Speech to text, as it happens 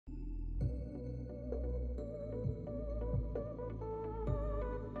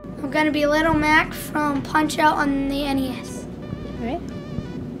I'm gonna be Little Mac from Punch Out on the NES. Alright.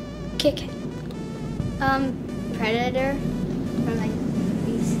 Kit Kat. Predator from like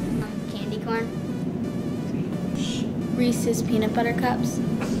these candy corn. Reese's Peanut Butter Cups.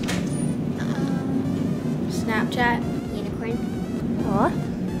 Snapchat. Unicorn. What?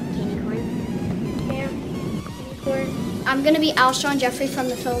 Candy corn. Yeah. Candy corn. I'm gonna be Alshon Jeffrey from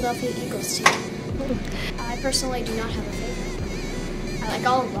the Philadelphia Eagles team. I personally do not have a favorite. I like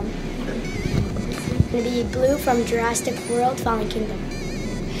all of them. I'm gonna be Blue from Jurassic World Fallen Kingdom.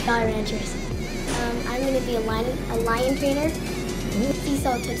 Jolly Ranchers. I'm gonna be a lion trainer.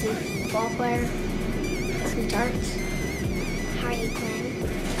 Seesaw Tootsie. Ball player. Some darts. Harley Quinn.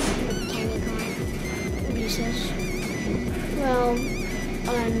 Candy corn. Reese's. Well,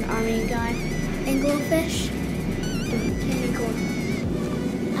 an army guy. Anglerfish. Candy corn.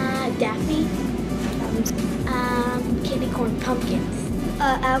 Daffy. Candy corn pumpkins.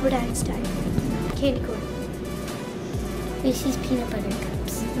 Albert Einstein. Candy corn. Reese's Peanut Butter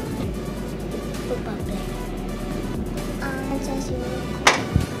Cups. Football player.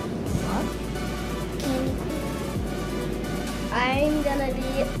 What? Candy corn. I'm gonna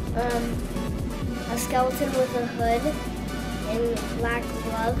be a skeleton with a hood and black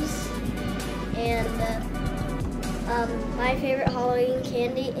gloves. And my favorite Halloween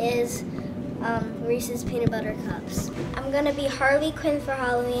candy is Reese's Peanut Butter Cups. I'm gonna be Harley Quinn for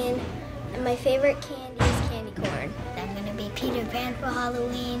Halloween, and my favorite candy is candy corn. I'm gonna be Peter Pan for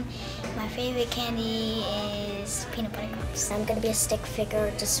Halloween. My favorite candy is peanut butter cups. I'm gonna be a stick figure,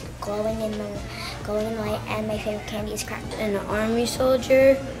 just glowing in light, and my favorite candy is crackers. An army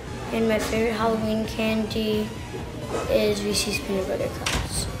soldier, and my favorite Halloween candy is Reese's Peanut Butter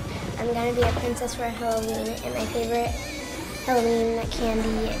Cups. I'm gonna be a princess for Halloween, and my favorite Halloween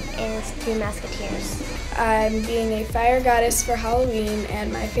candy is Three Musketeers. I'm being a fire goddess for Halloween, and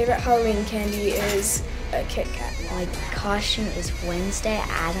my favorite Halloween candy is a Kit Kat. My costume is Wednesday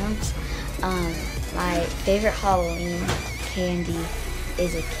Addams. My favorite Halloween candy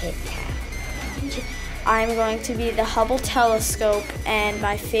is a Kit Kat. I'm going to be the Hubble telescope, and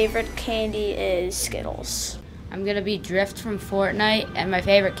my favorite candy is Skittles. I'm gonna be Drift from Fortnite, and my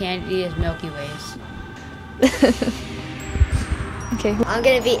favorite candy is Milky Ways. Okay. I'm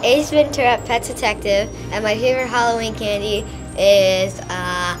gonna be Ace Ventura, Pet Detective, and my favorite Halloween candy is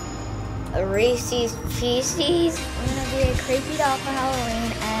Reese's Pieces. I'm gonna be a creepy doll for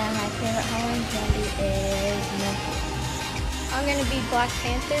Halloween, and my favorite Halloween candy is Milky. I'm gonna be Black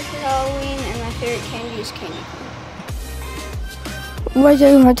Panther for Halloween, and my favorite candy is candy corn. What do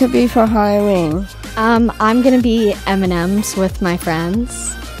you want to be for Halloween? I'm gonna be M&M's with my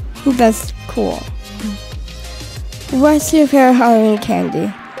friends. That's cool. What's your favorite Halloween candy?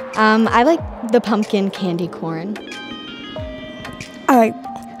 I like the pumpkin candy corn. I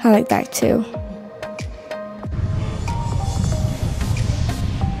like that too.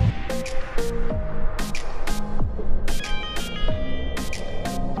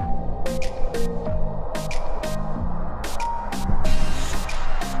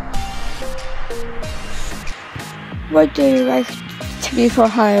 What do you like to be for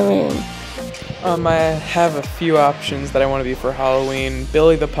Halloween? I have a few options that I want to be for Halloween.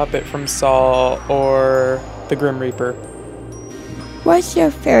 Billy the Puppet from Saw or the Grim Reaper. What's your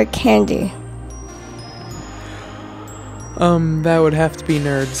favorite candy? That would have to be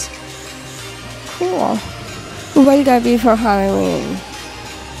Nerds. Cool. What do you be for Halloween?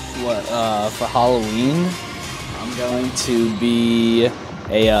 For Halloween, I'm going to be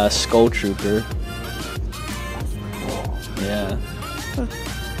a Skull Trooper. Yeah.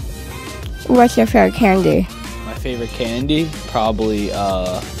 What's your favorite candy? My favorite candy, probably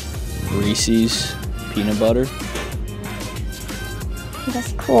Reese's Peanut Butter.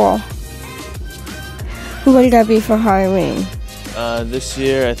 That's cool. What did that be for Halloween? This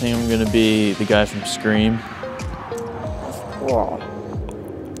year, I think I'm gonna be the guy from Scream. That's cool.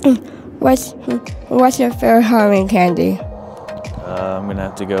 What's your favorite Halloween candy? I'm gonna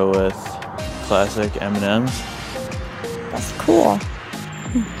have to go with classic M&M's. That's cool.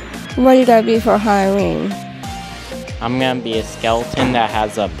 What did that be for Halloween? I'm gonna be a skeleton that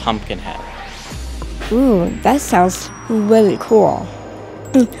has a pumpkin head. Ooh, that sounds really cool.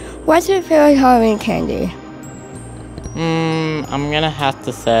 What's your favorite Halloween candy? I'm gonna have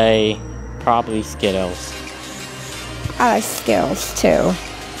to say probably Skittles. I like Skittles too.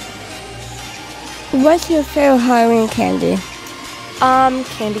 What's your favorite Halloween candy?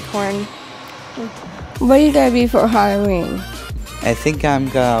 Candy corn. What did that be for Halloween? I think I'm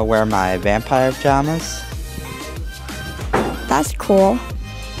gonna wear my vampire pajamas. That's cool.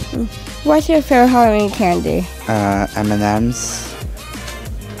 What's your favorite Halloween candy? M&M's.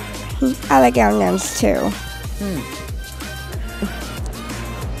 I like M&Ms too.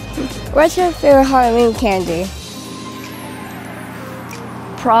 What's your favorite Halloween candy?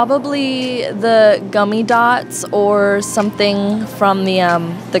 Probably the gummy dots or something from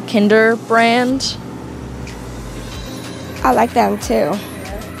the Kinder brand. I like them too.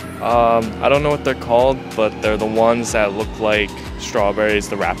 I don't know what they're called, but they're the ones that look like strawberries.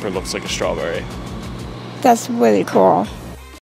 The wrapper looks like a strawberry. That's really cool.